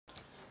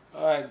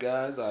Alright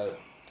guys, I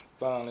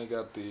finally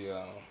got the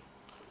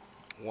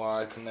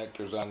Y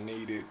connectors I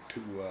needed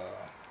to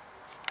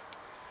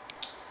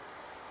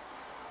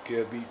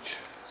give each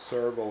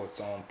servo its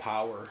own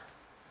power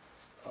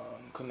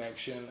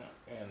connection,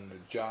 and the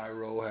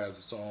gyro has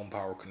its own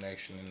power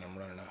connection, and I'm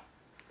running a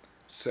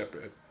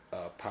separate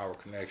power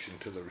connection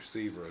to the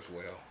receiver as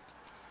well.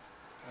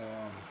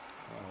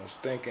 I was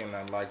thinking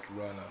I'd like to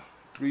run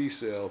a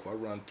 3-cell. If I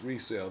run 3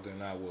 cells, then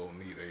I will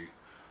need a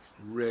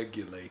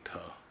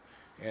regulator.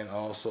 And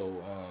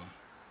also,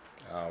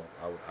 I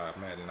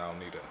imagine I'll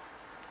need a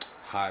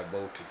high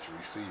voltage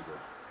receiver.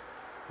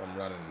 I'm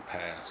running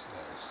past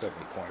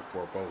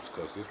 7.4 volts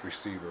because this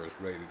receiver is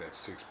rated at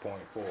 6.4.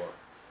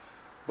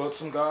 But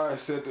some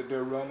guys said that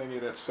they're running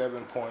it at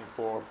 7.4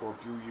 for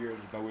a few years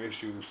with no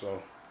issues.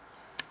 So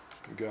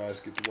you guys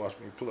get to watch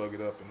me plug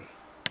it up, and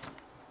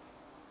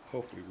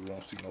hopefully we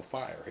won't see no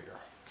fire here.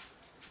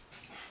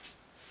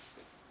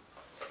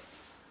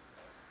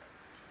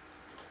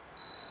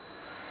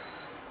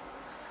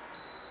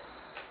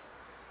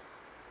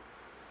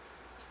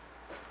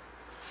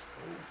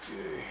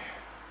 Okay.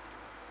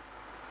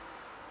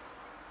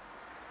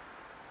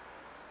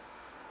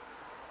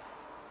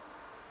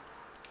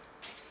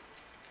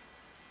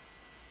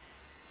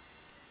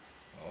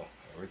 Oh,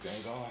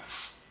 everything's on.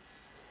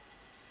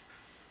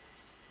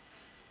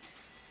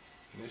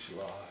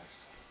 Initialized.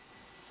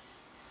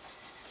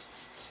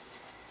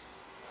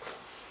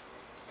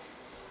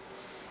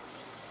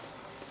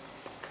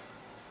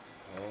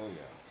 Oh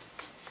yeah.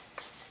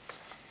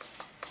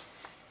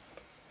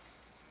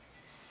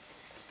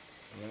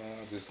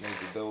 Now I just need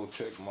to double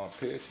check my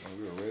pitch and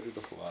we're ready to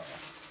fly.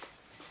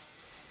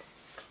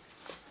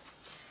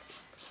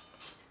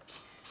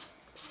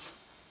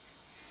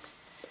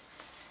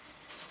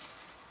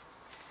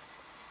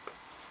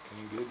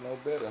 Can't get no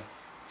better.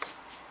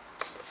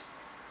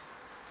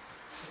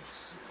 Let's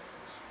see.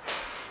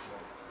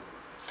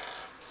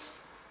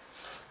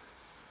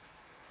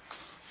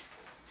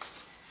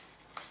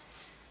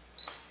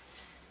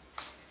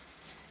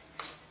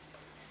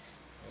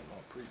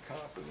 Pretty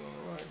confident in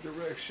the right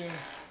direction.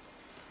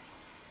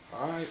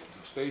 Alright,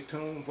 stay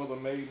tuned for the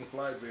maiden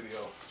flight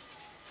video.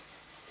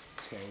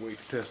 Can't wait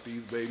to test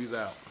these babies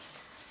out.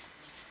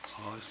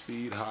 High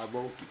speed, high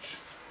voltage.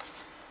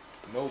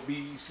 No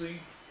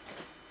BEC.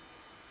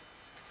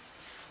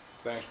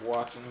 Thanks for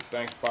watching.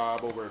 Thanks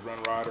Bob over at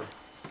Run Rider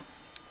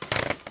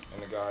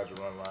and the guys at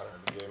Run Rider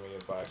that gave me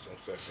advice on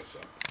setting this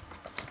up.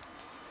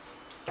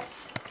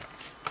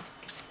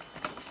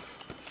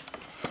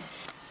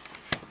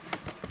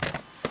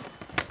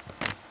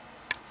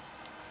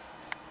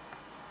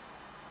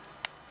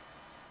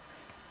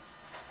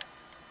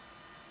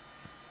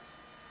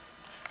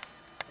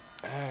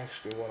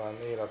 Actually, what I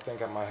need, I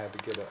think I might have to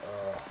get a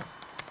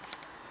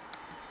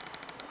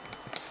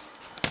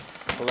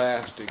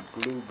plastic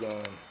glue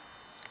gun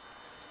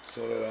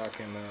so that I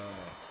can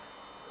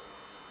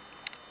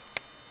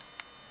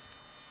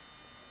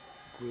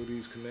glue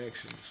these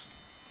connections.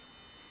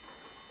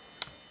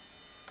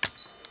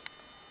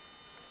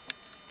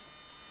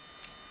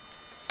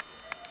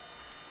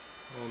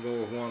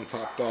 Although if one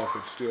popped off,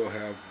 it still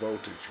have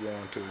voltage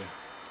going to the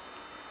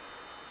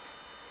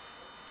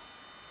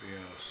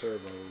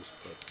servos,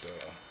 but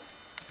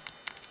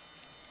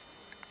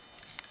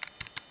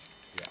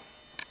yeah,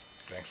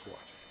 thanks for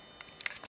watching.